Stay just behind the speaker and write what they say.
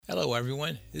Hello,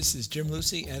 everyone. This is Jim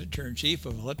Lucy, Editor-in-Chief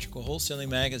of Electrical Wholesaling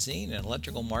Magazine and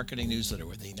Electrical Marketing Newsletter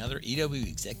with another EW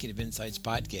Executive Insights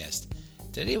podcast.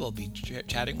 Today we'll be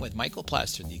chatting with Michael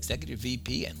Plaster, the Executive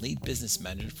VP and Lead Business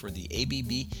Manager for the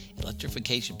ABB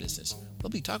electrification business. We'll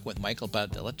be talking with Michael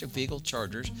about the electric vehicle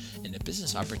chargers and the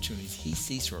business opportunities he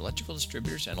sees for electrical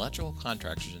distributors and electrical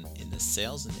contractors in the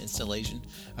sales and installation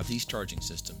of these charging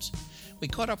systems. We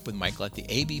caught up with Michael at the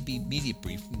ABB media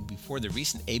briefing before the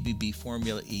recent ABB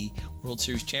Formula E World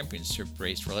Series Championship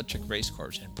race for electric race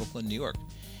cars in Brooklyn, New York.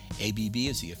 ABB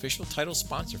is the official title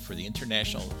sponsor for the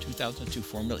International 2002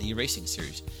 Formula E Racing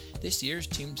Series. This year's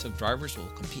teams of drivers will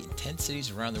compete in 10 cities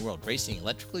around the world, racing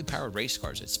electrically powered race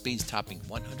cars at speeds topping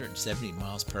 170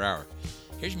 miles per hour.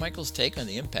 Here's Michael's take on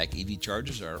the impact EV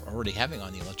chargers are already having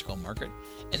on the electrical market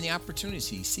and the opportunities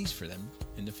he sees for them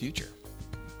in the future.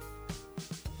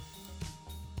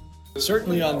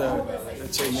 Certainly on the,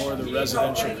 let's say, more of the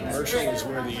residential commercial is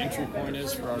where the entry point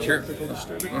is for our electrical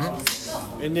distributors.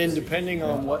 Mm-hmm. And then depending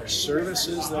on what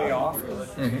services they offer,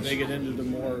 they get into the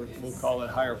more, we'll call it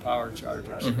higher power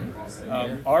chargers.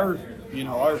 Mm-hmm. Our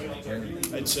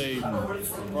I'd say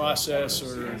process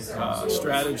or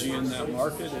strategy in that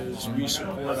market is we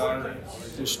support our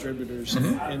distributors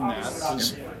in that,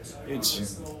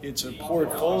 because it's a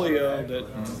portfolio that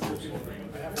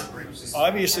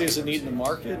obviously is a need in the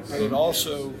market, but it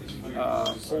also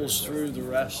pulls through the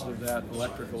rest of that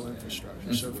electrical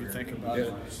infrastructure. So if you think about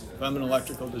it, if I'm an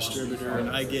electrical distributor and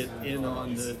I get in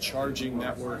on the charging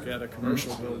network at a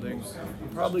commercial building, I'm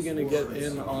probably going to get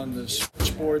in on the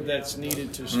switchboard that's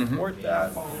needed to support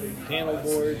that, panel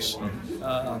boards,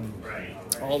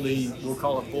 all the, we'll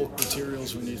call it bulk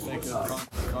materials when you think of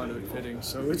conduit fitting.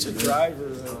 So it's a driver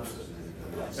of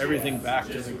everything back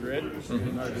to the grid,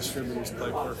 and our distributors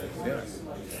play perfectly. Yeah.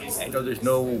 I know there's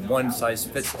no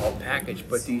one-size-fits-all package,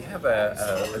 but do you have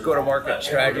a go-to-market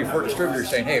strategy for distributors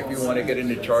saying, hey, if you want to get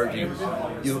into charging,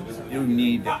 you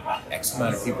need X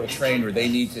amount of people trained, or they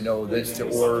need to know this,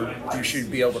 or you should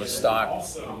be able to stock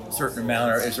a certain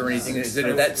amount, or is there anything, is it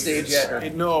at that stage yet?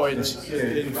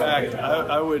 In fact,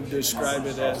 I would describe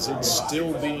it as it's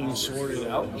still being sorted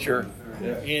out. Sure.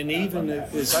 Yeah. And even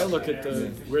as I look at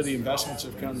where the investments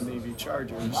have come in EV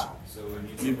chargers,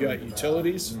 you've got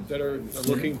utilities that are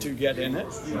looking to get in it.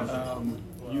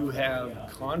 You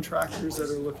have contractors that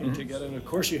are looking to get in. Of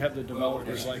course, you have the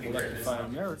developers like Electrify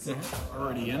America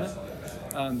already in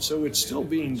it. So it's still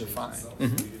being defined.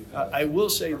 I will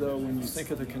say, though, when you think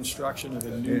of the construction of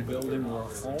a new building or a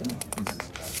home,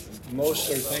 most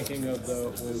are thinking of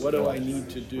what do I need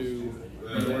to do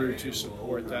in order to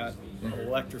support that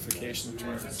electrification of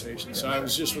transportation. So I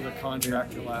was just with a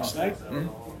contractor last night,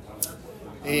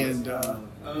 and the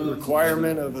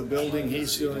requirement of a building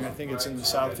he's doing, I think it's in the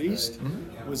southeast,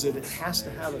 was that it has to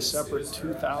have a separate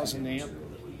 2,000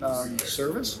 amp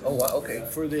service. Oh, wow, okay.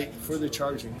 For the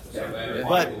charging.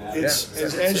 But it's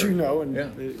as you know, and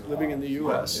living in the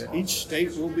U.S., each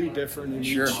state will be different, and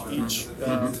each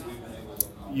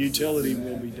utility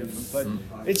will be different, but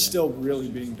it's still really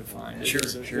being defined.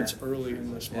 It's early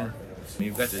in this market.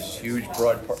 You've got this huge,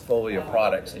 broad portfolio of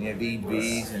products, and you have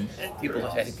EVs, and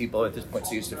I think people at this point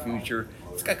see it's the future.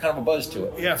 It's got kind of a buzz to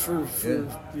it. Yeah, for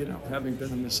having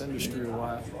been in this industry a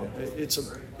while,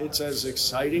 it's as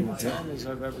exciting a time as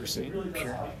I've ever seen.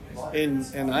 Sure.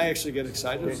 And I actually get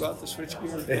excited about the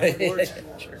switchgear boards.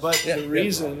 But the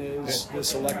reason is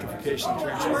this electrification of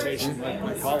transportation, like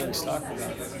my colleagues talked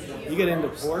about. You get into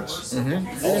ports, you're going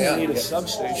to need a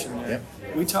substation there. Yep.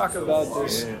 We talk about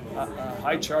this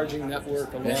high charging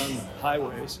network along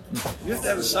highways. You have to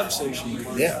have a substation.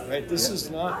 Right? This is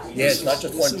not. It's not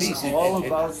just one piece. It's all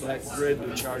about that grid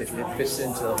to charge. It fits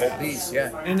into the whole piece.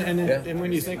 Yeah. And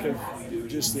when you think of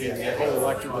just the whole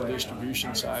electrical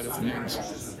distribution side of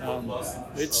things,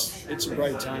 it's a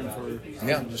bright time for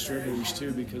distributors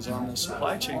too, because on the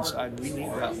supply chain side, we need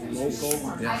that local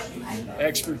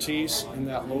expertise and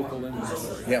that local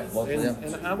inventory.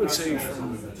 And I would say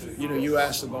from, you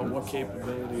asked about what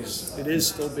capabilities, it is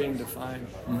still being defined,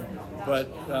 but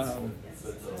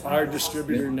our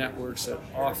distributor networks that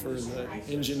offer the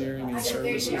engineering and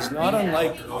services, not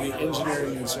unlike the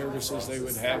engineering and services they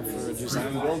would have for a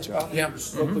design build job,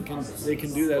 but they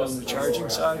can do that on the charging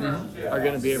side, are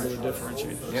going to be able to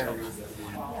differentiate themselves.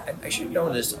 I should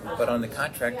know this, but on the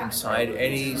contracting side,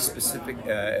 any specific,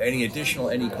 any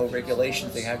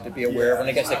co-regulations they have to be aware of? And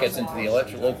I guess that gets into the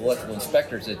local electrical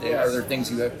inspectors. Are there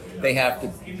things you they have to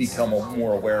become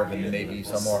more aware of it than maybe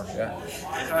some are. Yeah.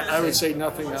 I would say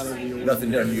nothing out of the ordinary.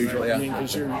 Nothing unusual, yeah. I mean,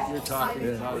 because you're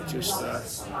talking about just,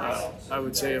 I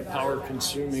would say, a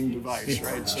power-consuming device,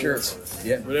 right? So Sure.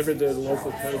 Yeah. whatever the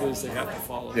local code is, they have to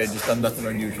follow. Yeah, just done nothing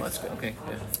unusual. That's good. Okay.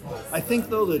 Yeah. I think,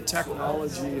 though, the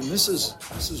technology, and this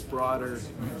is broader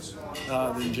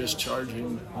than just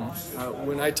charging.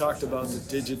 When I talked about the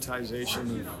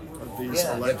digitization of these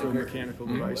electromechanical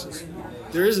devices,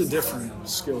 there is a different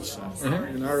skill set.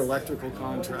 And our electrical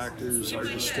contractors, our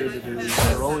distributors,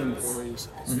 our own employees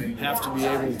have to be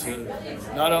able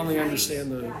to not only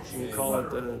understand we'll call it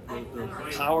the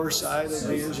power side of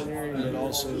the engineering, but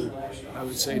also, I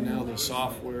would say now, the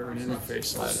software and interface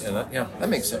side. Yeah, that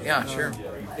makes sense. Yeah, sure.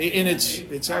 And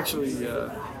it's actually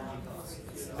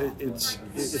it's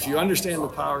if you understand the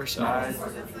power side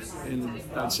and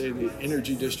I'd say the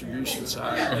energy distribution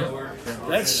side,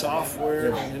 that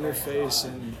software and interface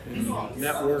and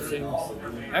networking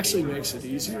actually makes it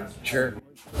easier. Sure.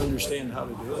 Understand how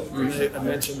to do it. And I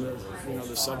mentioned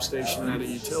the substation at a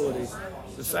utility.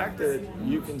 The fact that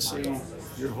you can see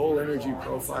your whole energy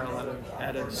profile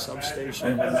at a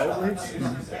substation remotely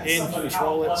and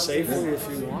control it safely if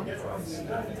you want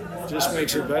just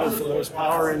makes it better for those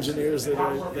power engineers that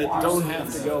don't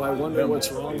have to go, I wonder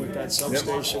what's wrong with that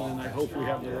substation and I hope we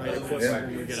have the right equipment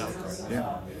when we get out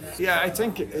there. Yeah, I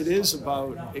think it is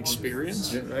about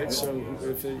experience, right? So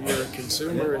if you're a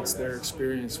consumer, it's their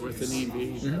experience with an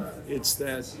EV. It's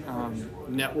that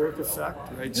network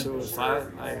effect, right? So if I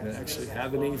actually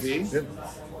have an EV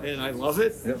and I love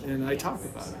it and I talk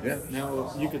about it.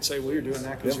 Now, you could say, well, you're doing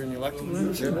that because you're in the electrical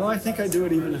industry. No, I think I do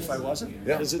it even if I wasn't,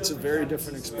 because it's a very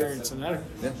different experience. And that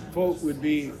quote would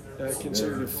be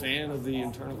considered a fan of the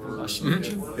internal combustion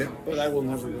engine, but I will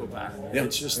never go back.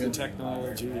 It's just the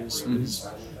technology is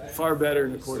far better,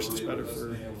 and of course it's better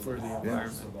for the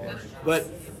environment. But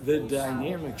the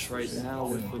dynamics right now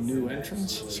with the new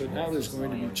entrants, so now there's going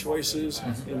to be choices,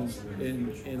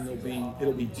 and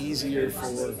it'll be easier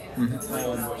for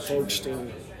folks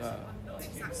to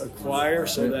acquire,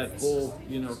 so that whole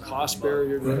cost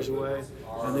barrier goes away.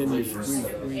 And then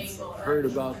we've heard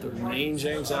about the range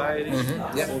anxiety.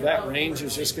 Well, that range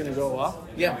is just going to go up.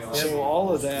 So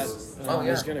all of that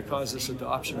is going to cause this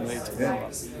adoption rate to go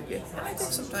up. And I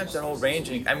think sometimes that whole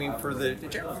ranging, I mean, for the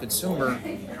general consumer,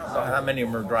 how many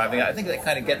of them are driving, I think that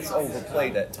kind of gets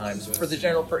overplayed at times. For the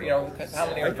general, how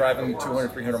many are driving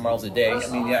 200, 300 miles a day? I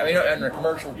mean, in a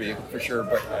commercial vehicle for sure,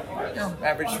 but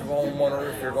average home owner,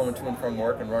 if they're going to and from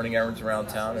work and running errands around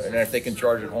town, and if they can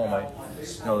charge at home,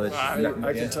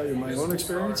 I can tell you my own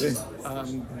experience.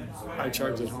 I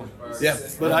charge at home. Yeah.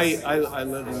 But I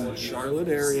live in the Charlotte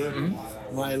area.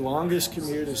 My longest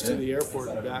commute is to the airport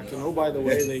and back. And oh, by the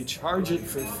way, they charge it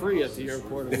for free at the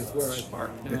airport with where I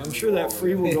park. Now, I'm sure that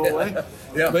free will go away.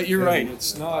 But you're right.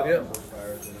 It's not.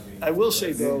 I will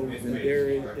say, though,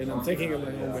 and I'm thinking of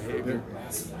my own behavior.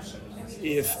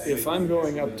 If I'm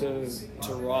going up to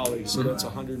Raleigh, so that's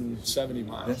 170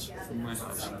 miles from my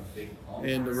house,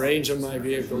 and the range of my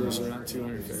vehicle is around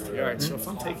 250. All right, so if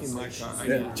I'm taking my car, I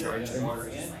need to charge it.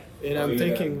 And I'm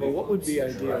thinking, well, what would be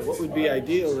ideal? What would be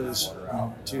ideal is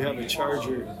to have a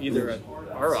charger either at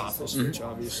our office, which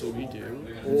obviously we do,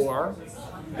 or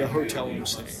the hotel I'm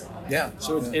staying at.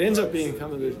 So it ends up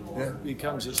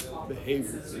becomes this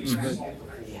behavior piece. But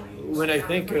when I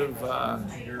think of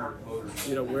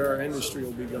where our industry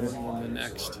will be going in the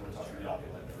next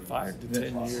 5 to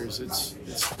 10 years,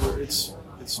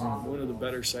 it's one of the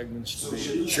better segments to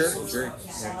be in. Sure.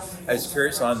 I was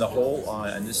curious on the whole,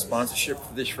 on this sponsorship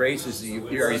for this race. Are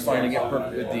you finding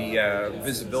the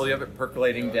visibility of it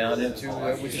percolating down into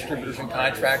with distributors and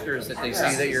contractors that they see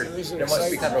that there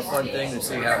must be kind of a fun thing to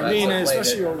see how that's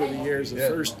especially over the years.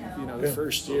 The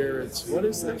first year, it's what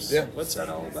is this? What's that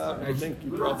all about? And I think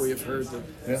you probably have heard that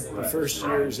the first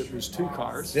years it was 2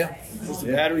 cars. Because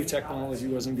the battery technology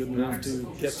wasn't good enough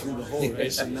to get through the whole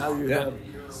race, and now you have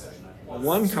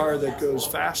 1 car that goes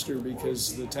faster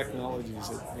because the technology is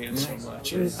advanced so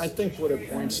much. And I think what it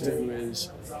points to is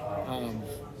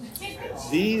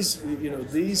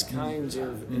these kinds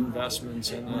of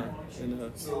investments in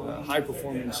a high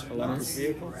performance electric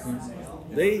vehicle,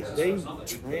 they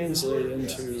translate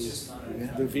into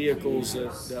the vehicles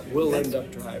that will end up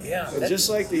driving. Just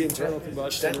like the internal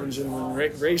combustion engine, when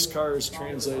race cars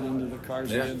translate into the cars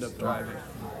that end up driving.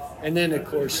 And then, of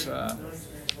course,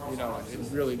 it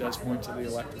really does point to the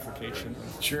electrification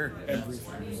of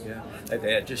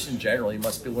everything. Just in general, you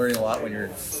must be learning a lot when you're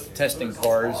testing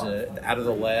cars out of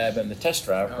the lab and the test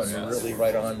drive, when you're really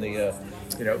right on the,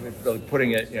 really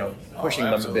putting it, pushing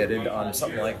them a bit on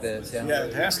something like this. Yeah,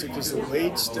 it has to, because the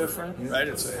weight's different, right?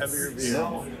 It's a heavier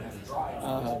vehicle.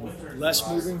 Less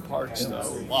moving parts, though,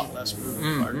 a lot less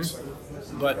moving parts.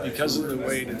 But because of the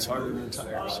weight, it's harder than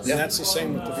tires. And that's the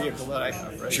same with the vehicle that I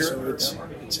have, right? Sure. So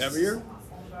it's heavier,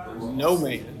 no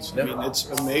maintenance. I mean, it's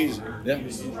amazing.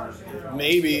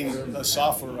 Maybe a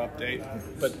software update,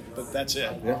 but that's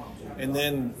it. And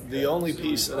then the only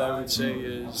piece that I would say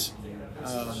is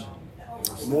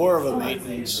more of a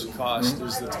maintenance cost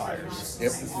is the tires.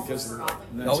 Because of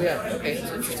the weight. Okay,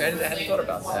 it's interesting. I hadn't thought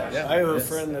about that. I have a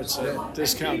friend that's a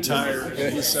Discount Tire,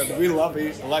 and he said, we love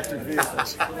electric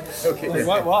vehicles. Okay.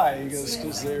 Like, why? He goes,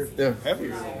 because they're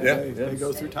heavier. They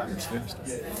go through tires fast.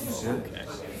 Okay.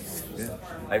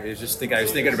 I was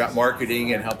thinking about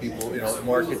marketing and how people,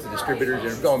 market to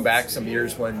distributors. And going back some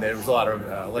years when there was a lot of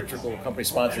electrical companies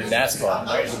sponsoring NASCAR.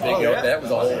 That was a big. That was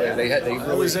a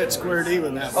whole. I was at Square D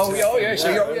when that was.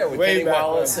 With Kenny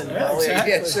Wallace and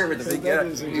exactly. with the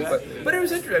big. But it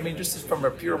was interesting. I mean, just from a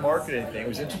pure marketing thing, it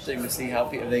was interesting to see how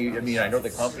people. I know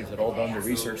the companies had all done their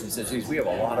research and said, "Geez, we have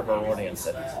a lot of our audience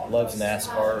that loves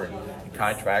NASCAR and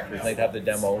contractors." And they'd have the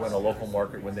demo in a local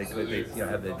market when they could. They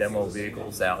have the demo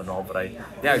vehicles out and all. But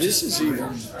this is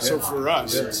even so for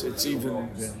us. It's even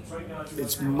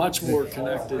it's much more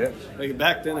connected. Like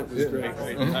back then, it was great,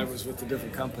 right? I was with a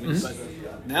different company, but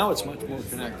now it's much more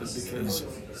connected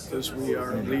because we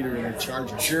are a leader in the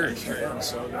charging space, right? And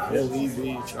so the whole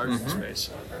EV charging space.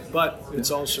 But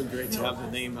it's also great to have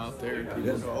the name out there. And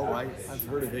people go, "Oh, I've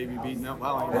heard of ABB. Now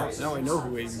I know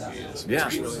who ABB is."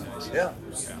 It's really nice.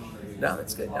 No,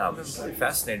 that's good. No, I'm very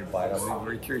fascinated by it. I'm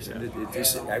very curious.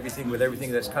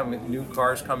 Everything that's coming, new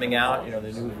cars coming out.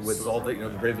 The new with all the the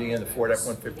Rivian, the Ford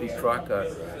F-150 truck.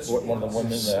 One of the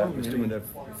women was doing the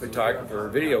photographer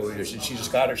video. She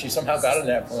just got her. She somehow got an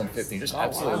F-150. Just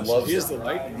absolutely loves it. She is the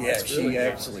lightning. Yeah, she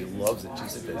actually loves it. She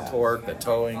said the torque, the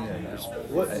towing, and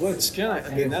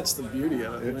that's the beauty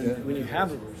of it. When you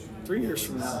have 3 years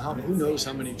from now, who knows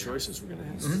how many choices we're going to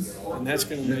have, and that's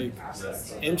going to make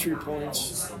entry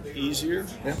points easier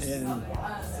and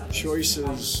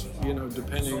choices,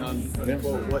 depending on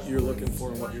what you're looking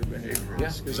for and what your behavior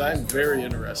is. Because I'm very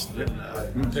interested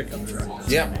in pickup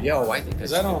trucks. I think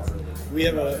because we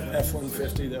have a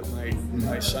F-150 that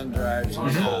my son drives. And,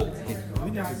 we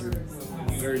never do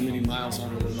very many miles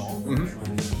on it at all.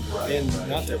 And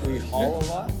not that we haul a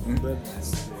lot, but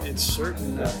it's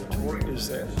certain that the torque is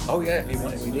there. We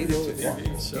need it to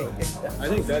be. So I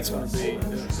think that's going to be,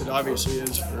 it obviously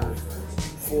is for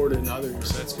Ford and others,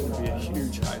 that's going to be a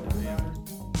huge high demand.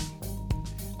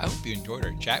 I hope you enjoyed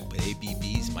our chat with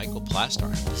ABB's Michael Plaster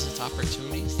on business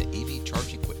opportunities that EV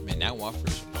charge equipment now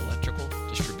offers electrical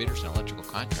distributors and electrical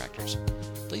contractors.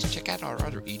 Please check out our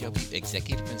other EW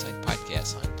Executive Insight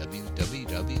podcasts on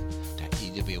www.ewweb.com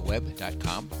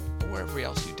or wherever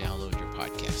else you download your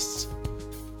podcasts.